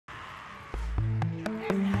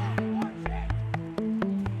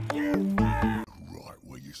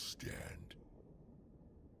where you stand.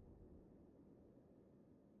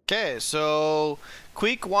 Okay, so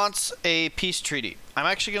Queek wants a peace treaty. I'm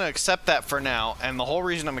actually going to accept that for now, and the whole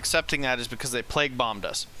reason I'm accepting that is because they plague bombed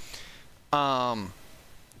us.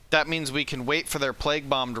 That means we can wait for their plague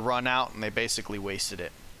bomb to run out, and they basically wasted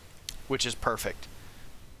it, which is perfect.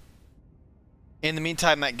 In the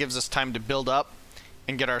meantime, that gives us time to build up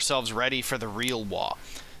and get ourselves ready for the real war.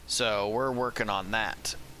 So we're working on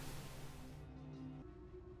that.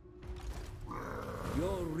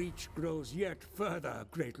 Your reach grows yet further,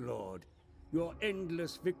 great lord. Your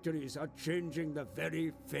endless victories are changing the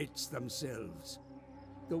very fates themselves.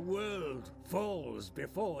 The world falls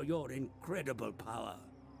before your incredible power.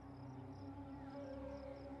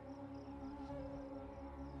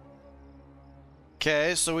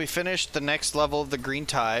 Okay, so we finished the next level of the Green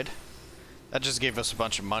Tide. That just gave us a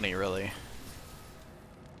bunch of money, really.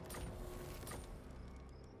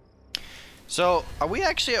 So, are we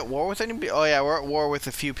actually at war with anybody? Oh yeah, we're at war with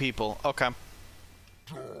a few people. Okay.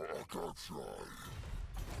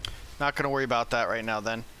 Not gonna worry about that right now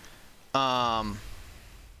then.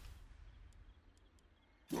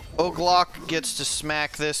 Oglock gets to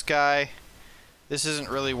smack this guy. This isn't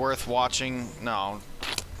really worth watching. No.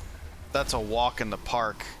 That's a walk in the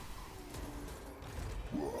park.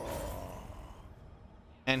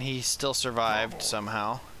 And he still survived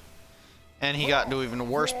somehow. And he got into an even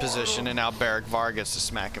worse position, and now Barrack Var gets to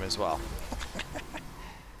smack him as well.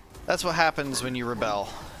 That's what happens when you rebel,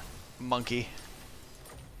 monkey.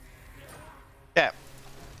 Yeah.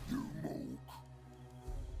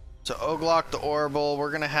 So Oglock the Orbital,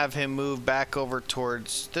 we're gonna have him move back over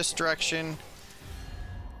towards this direction.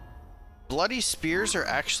 Bloody Spears are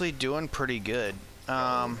actually doing pretty good.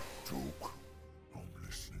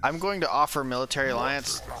 I'm going to offer military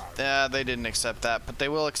alliance. They didn't accept that, but they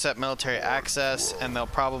will accept military access, and they'll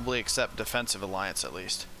probably accept defensive alliance at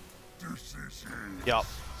least. Yup.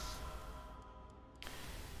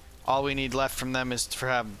 All we need left from them is to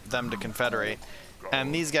have them to confederate.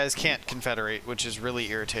 And these guys can't confederate, which is really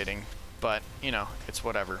irritating. But, you know, it's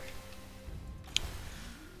whatever.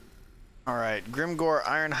 Alright, Grimgore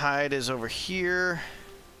Ironhide is over here.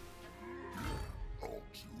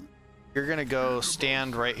 You're gonna go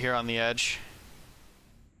stand right here on the edge.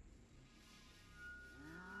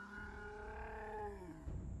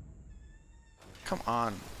 Come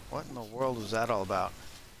on. What in the world was that all about?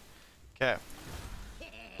 Okay.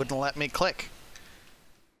 Wouldn't let me click.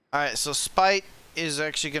 Alright, so Spite is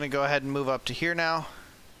actually gonna go ahead and move up to here now.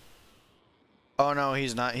 Oh no,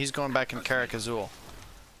 he's not. He's going back in Karak Azul.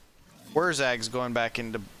 Wurzag's going back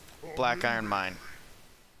into Black Iron Mine.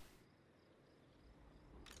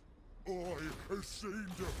 I have seen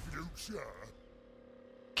the future.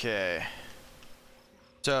 Okay.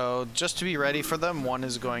 So, just to be ready for them, one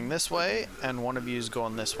is going this way, and one of you is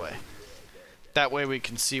going this way. That way we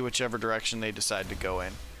can see whichever direction they decide to go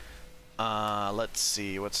in. Let's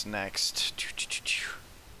see, what's next?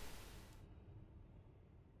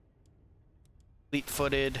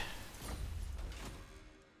 Fleet-footed.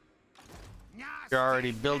 You're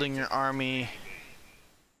already building your army.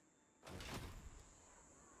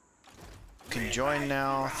 You can join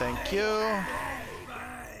now, thank you.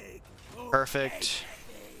 Perfect.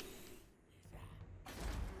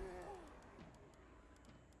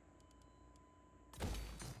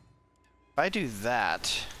 If I do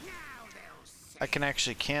that, I can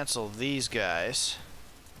actually cancel these guys.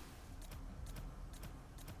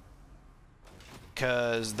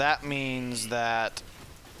 Because that means that...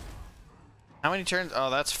 How many turns?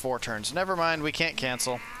 Oh, that's 4 turns. Never mind, we can't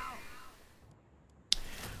cancel.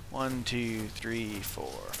 1, 2, 3, 4,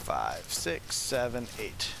 5, 6, 7,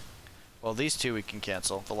 8. Well, these 2 we can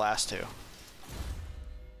cancel. The last 2.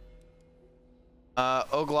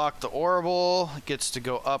 Oglock the Orbital gets to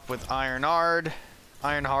go up with Ironhide.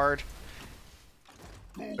 But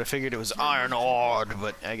I figured it was Ironhide,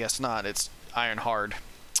 but I guess not. It's Ironhide.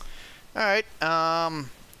 Alright,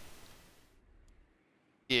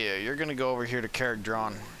 yeah, you're gonna go over here to Karak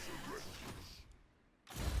Drawn.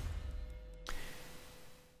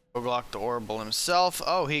 Oglock the Orbital himself.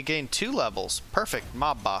 Oh, he gained 2 levels. Perfect.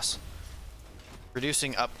 Mob boss.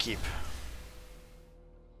 Reducing upkeep.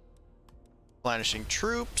 Replenishing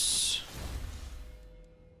troops.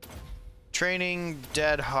 Training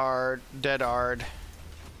Dead Hard. Here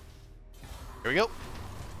we go.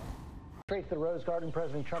 Straight to the Rose Garden,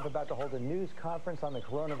 President Trump about to hold a news conference on the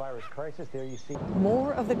coronavirus crisis. There you see.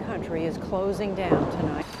 More of the country is closing down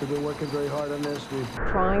tonight. We've been working very hard on this.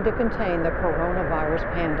 Trying to contain the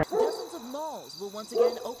coronavirus pandemic. Dozens of malls will once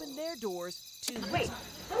again open their doors to... Wait!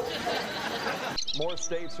 More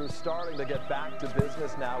states are starting to get back to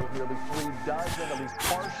business now, with nearly 3 dozen at least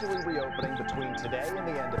partially reopening between today and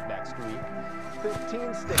the end of next week.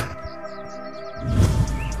 15 states.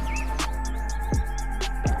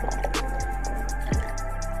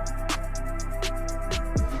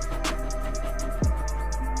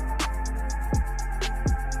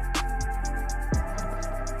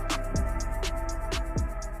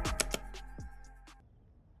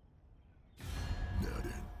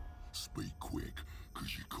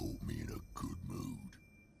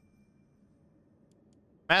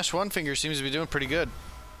 Mash One Finger seems to be doing pretty good.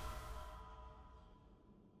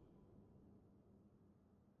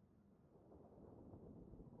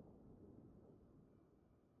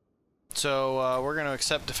 So we're going to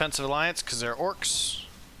accept Defensive Alliance because they're orcs.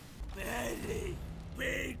 Very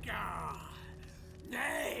bigger.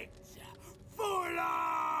 Next, fuller.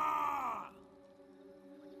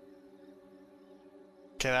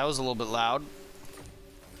 Okay, that was a little bit loud.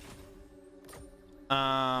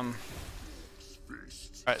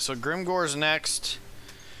 Alright, so Grimgore's next.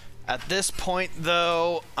 At this point,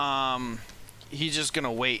 though, he's just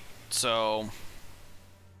gonna wait, so...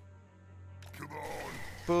 Come on.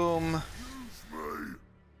 Boom.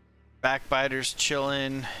 Backbiter's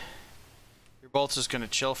chilling. You're both just gonna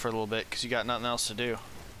chill for a little bit, because you got nothing else to do.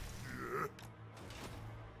 Yeah.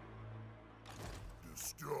 The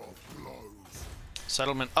stuff blows.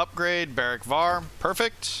 Settlement upgrade, Barrack Var.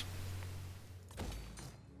 Perfect.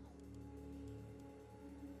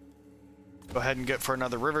 Go ahead and get for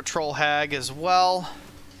another River Troll Hag as well.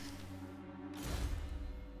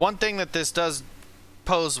 One thing that this does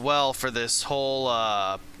pose well for this whole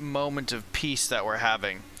moment of peace that we're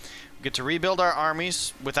having. We get to rebuild our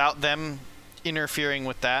armies without them interfering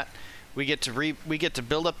with that. We get to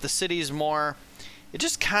build up the cities more. It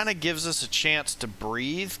just kind of gives us a chance to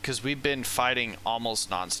breathe, because we've been fighting almost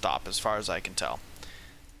non-stop as far as I can tell.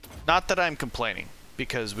 Not that I'm complaining,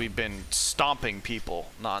 because we've been stomping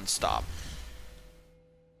people non-stop.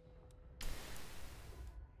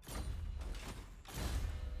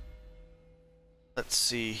 Let's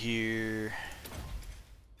see here.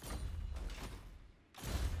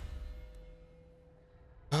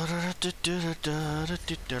 Alright.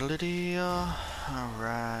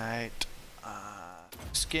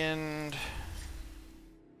 Skinned.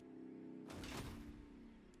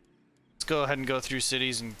 Let's go ahead and go through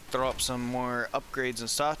cities and throw up some more upgrades and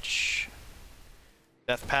such.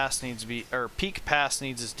 Death Pass needs to be, or Peak Pass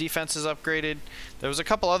needs its defenses upgraded. There was a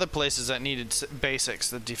couple other places that needed basics,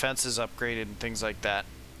 the defenses upgraded and things like that.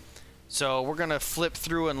 So we're gonna flip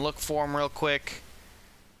through and look for them real quick.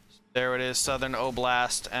 There it is, Southern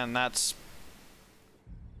Oblast, and that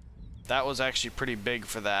was actually pretty big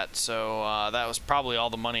for that. So that was probably all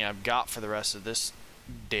the money I've got for the rest of this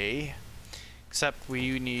day. Except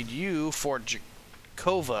we need you, Fort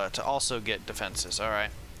Jakova, to also get defenses. All right.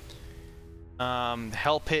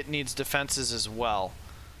 Hell Pit needs defenses as well.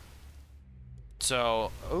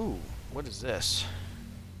 So, ooh, what is this?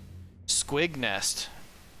 Squig Nest.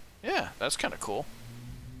 Yeah, that's kind of cool.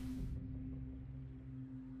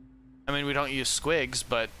 I mean, we don't use squigs,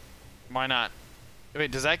 but why not?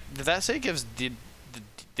 Wait, did that say it gives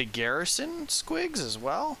the garrison squigs as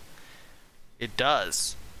well? It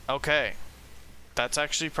does. Okay. That's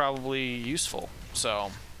actually probably useful.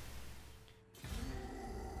 So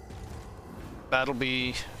that'll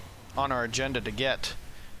be on our agenda to get.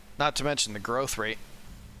 Not to mention the growth rate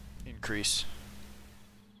increase.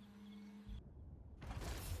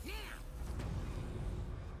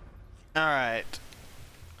 Alright.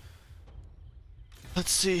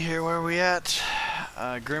 Let's see here, where are we at?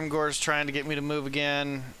 Grimgore's trying to get me to move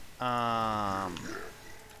again. Let's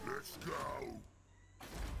go.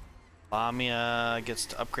 Lamia gets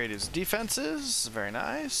to upgrade his defenses. Very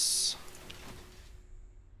nice.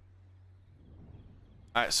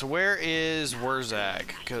 Alright, so where is Wurzag?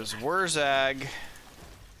 Because Wurzag...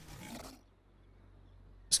 What's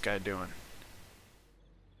this guy doing?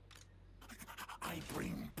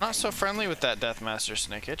 Not so friendly with that Deathmaster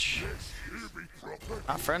Snickage.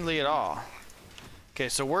 Not friendly at all. Okay,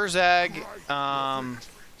 so Wurzag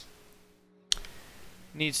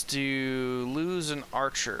needs to lose an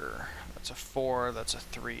archer. That's a 4, that's a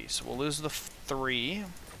 3. So we'll lose the 3.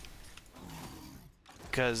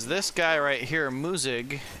 Because this guy right here,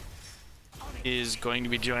 Muzig, is going to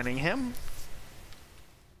be joining him.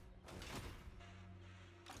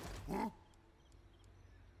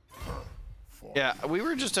 Yeah, we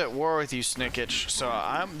were just at war with you, Snickage, so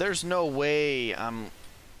there's no way I'm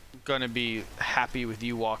gonna be happy with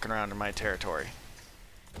you walking around in my territory.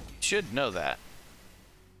 You should know that.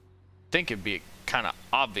 Think it'd be kind of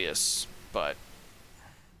obvious, but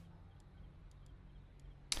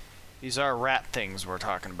These are rat things we're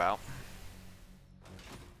talking about.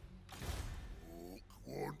 Orc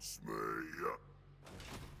wants me.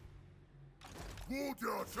 Walk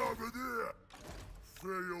out over there.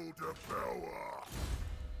 Feel the power.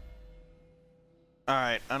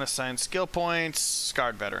 Alright, unassigned skill points,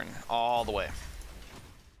 scarred veteran, all the way.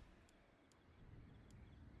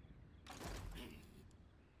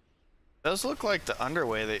 Does look like the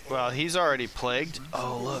underway that, well, he's already plagued.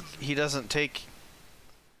 Oh look, he doesn't take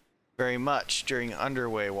very much during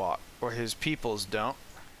underway walk, or his peoples don't.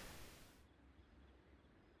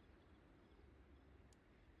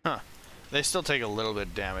 Huh. They still take a little bit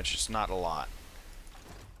of damage, it's not a lot.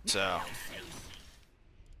 So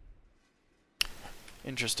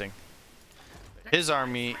interesting. His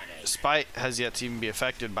army, Spite, has yet to even be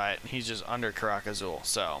affected by it. He's just under Karak Azul,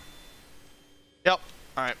 so. Yep.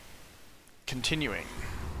 Alright. Continuing.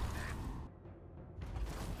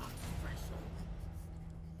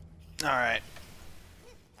 Alright.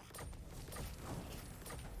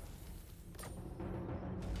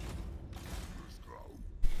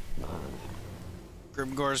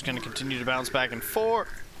 Grimgore is going to continue to bounce back and forth.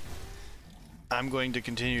 I'm going to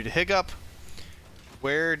continue to hiccup.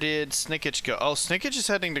 Where did Snickage go? Oh, Snickage is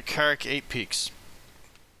heading to Karak 8 Peaks.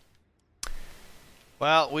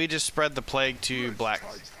 Well, we just spread the plague to Black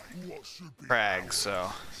Crag, so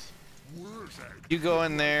you go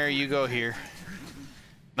in there, you go here.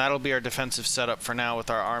 That'll be our defensive setup for now with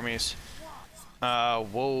our armies.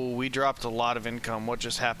 Whoa, we dropped a lot of income. What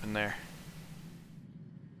just happened there?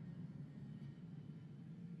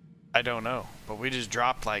 I don't know, but we just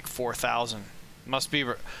dropped like 4,000. Must be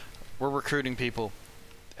we're recruiting people,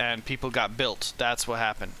 and people got built. That's what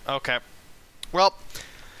happened. Okay. Well,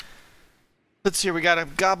 let's see. We got a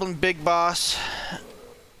Goblin Big Boss.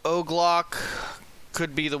 Oglock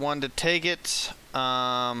could be the one to take it. He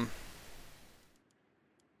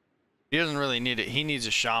doesn't really need it. He needs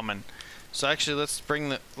a shaman. So actually,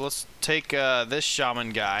 let's take this shaman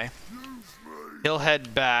guy. He'll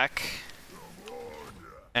head back,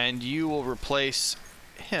 and you will replace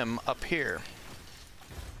him up here.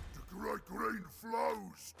 The great green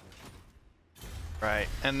flows. Right,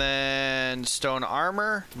 and then stone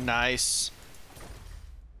armor, nice.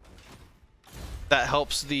 That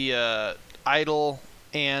helps the idol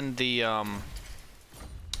and the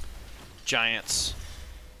giants.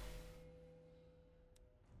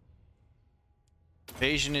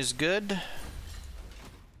 Evasion is good.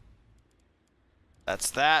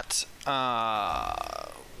 That's that.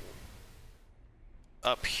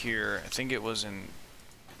 Up here, I think it was in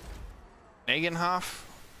Nagenhof.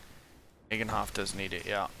 Nagenhof does need it,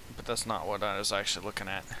 yeah, but that's not what I was actually looking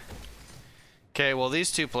at. Okay, well these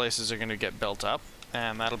two places are going to get built up,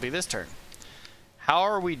 and that'll be this turn. How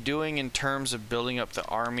are we doing in terms of building up the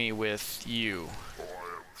army with you?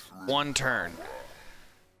 One turn.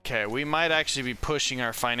 Okay, we might actually be pushing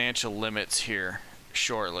our financial limits here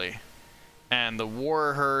shortly. And the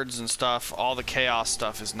war herds and stuff, all the chaos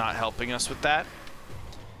stuff is not helping us with that.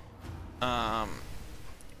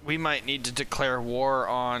 We might need to declare war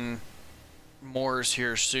on Moors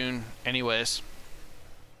here soon anyways.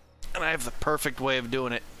 And I have the perfect way of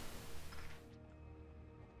doing it.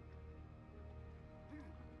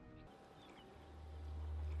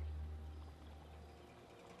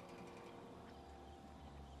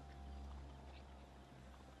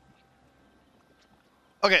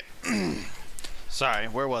 Okay. Sorry,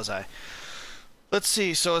 where was I? Let's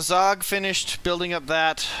see. So Azog finished building up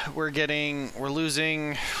that. We're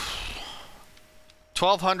losing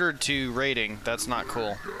 1,200 to rating. That's not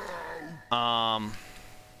cool. I'll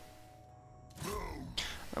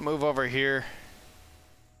move over here.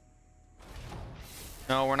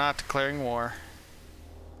 No, we're not declaring war.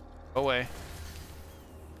 Go away.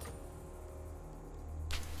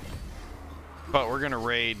 But we're gonna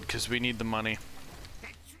raid because we need the money.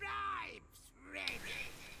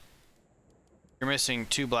 You're missing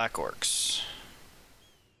 2 black orcs.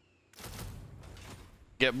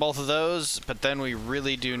 Get both of those, but then we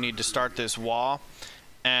really do need to start this wall.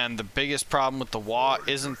 And the biggest problem with the wall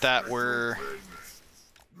isn't that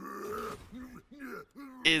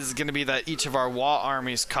is going to be that each of our wall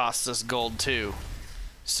armies costs us gold too.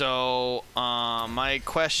 So my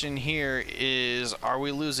question here is, are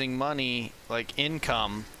we losing money, like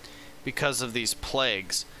income, because of these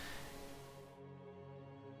plagues?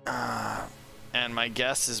 And my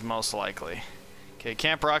guess is most likely. Okay,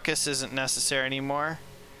 Camp Ruckus isn't necessary anymore.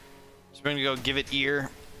 So we're gonna go give it ear.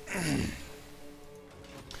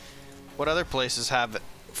 What other places have it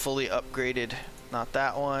fully upgraded? Not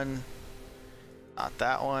that one. Not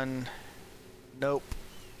that one. Nope.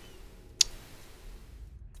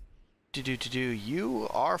 You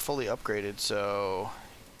are fully upgraded, so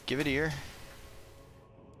give it here.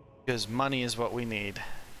 Because money is what we need.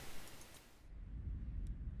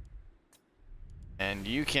 And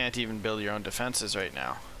you can't even build your own defenses right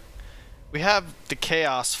now. We have the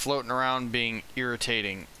chaos floating around being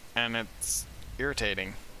irritating, and it's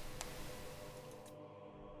irritating.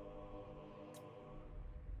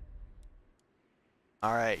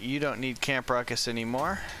 Alright, you don't need Camp Ruckus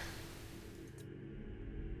anymore.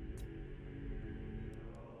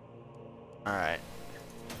 Alright.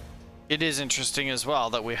 It is interesting as well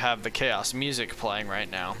that we have the chaos music playing right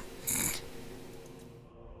now.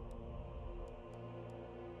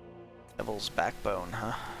 Devil's Backbone,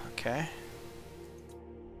 huh? Okay.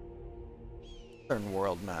 Southern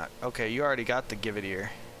World map. Okay, you already got the Give It Ear.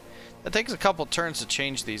 It takes a couple turns to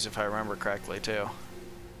change these if I remember correctly too.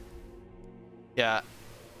 Yeah.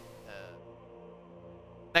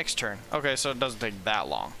 Next turn. Okay, so it doesn't take that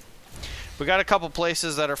long. We got a couple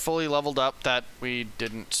places that are fully leveled up that we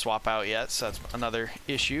didn't swap out yet, so that's another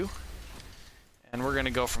issue. And we're gonna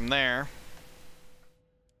go from there.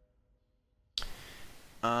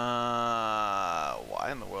 Why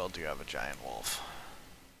in the world do you have a giant wolf?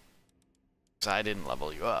 Because I didn't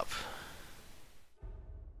level you up.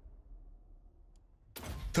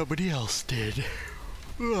 Somebody else did.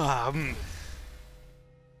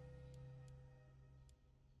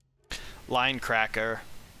 Line Cracker.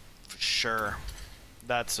 For sure.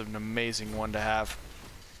 That's an amazing one to have.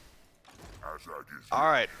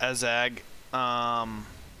 Alright, Azag. I'm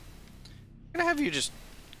gonna have you just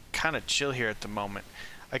kind of chill here at the moment.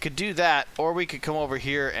 I could do that, or we could come over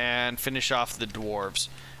here and finish off the dwarves.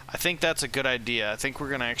 I think that's a good idea. I think we're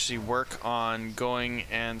gonna actually work on going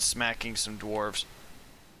and smacking some dwarves.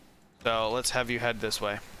 So let's have you head this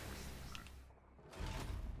way.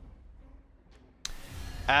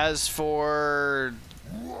 As for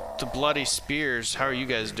the bloody spears, how are you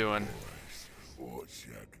guys doing?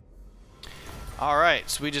 Alright,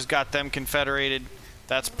 so we just got them confederated.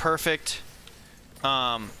 That's perfect.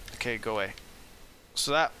 Okay, go away.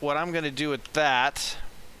 So that, what I'm gonna do with that,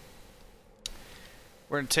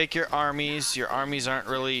 we're gonna take your armies. Your armies aren't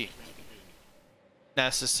really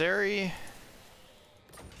necessary.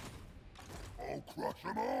 I'll crush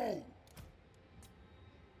them all.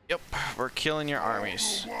 Yep, we're killing your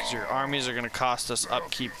armies, because your armies are gonna cost us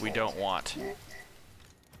upkeep we don't want.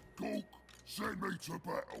 Go, send me to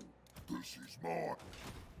battle. This is mine.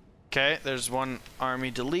 Okay, there's one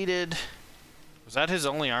army deleted. Was that his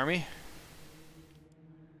only army?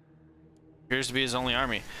 Appears to be his only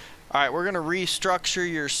army. Alright, we're gonna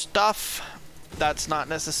restructure your stuff. That's not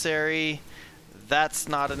necessary. That's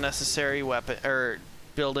not a necessary weapon or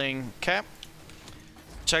building. Okay.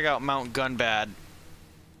 Check out Mount Gunbad.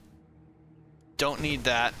 Don't need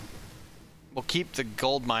that. We'll keep the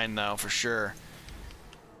gold mine though for sure.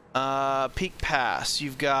 Peak Pass.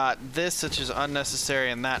 You've got this, which is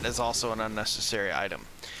unnecessary, and that is also an unnecessary item.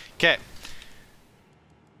 Okay.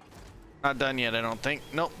 Not done yet, I don't think.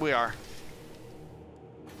 Nope, we are.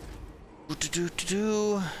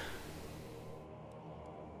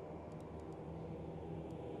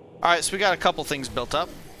 Alright, so we got a couple things built up.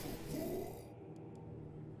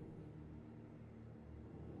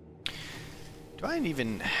 Do I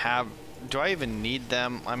even need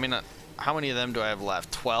them? I mean, how many of them do I have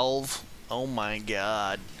left? 12? Oh my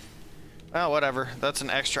god. Well, whatever. That's an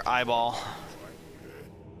extra eyeball.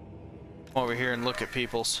 Come over here and look at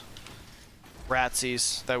people's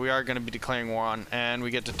ratsies that we are going to be declaring war on, and we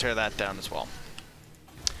get to tear that down as well.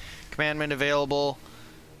 Commandment available.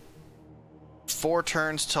 4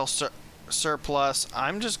 turns till surplus.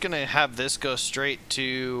 I'm just going to have this go straight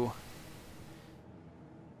to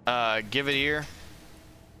Give It Ear,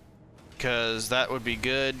 because that would be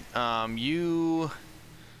good. You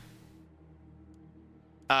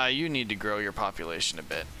need to grow your population a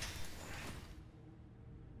bit.